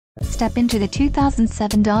step into the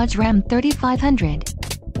 2007 Dodge Ram 3500.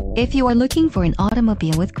 If you are looking for an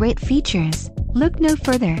automobile with great features, look no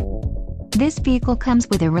further. This vehicle comes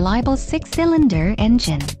with a reliable 6-cylinder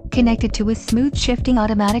engine, connected to a smooth shifting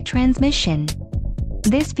automatic transmission.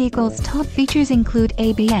 This vehicle's top features include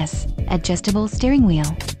ABS, adjustable steering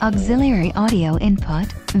wheel, auxiliary audio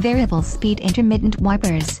input, variable speed intermittent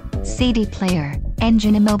wipers, CD player,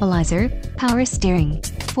 engine immobilizer, power steering,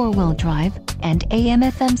 4-wheel drive, and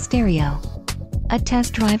AM/FM stereo. A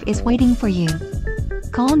test drive is waiting for you.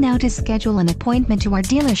 Call now to schedule an appointment to our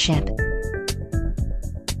dealership.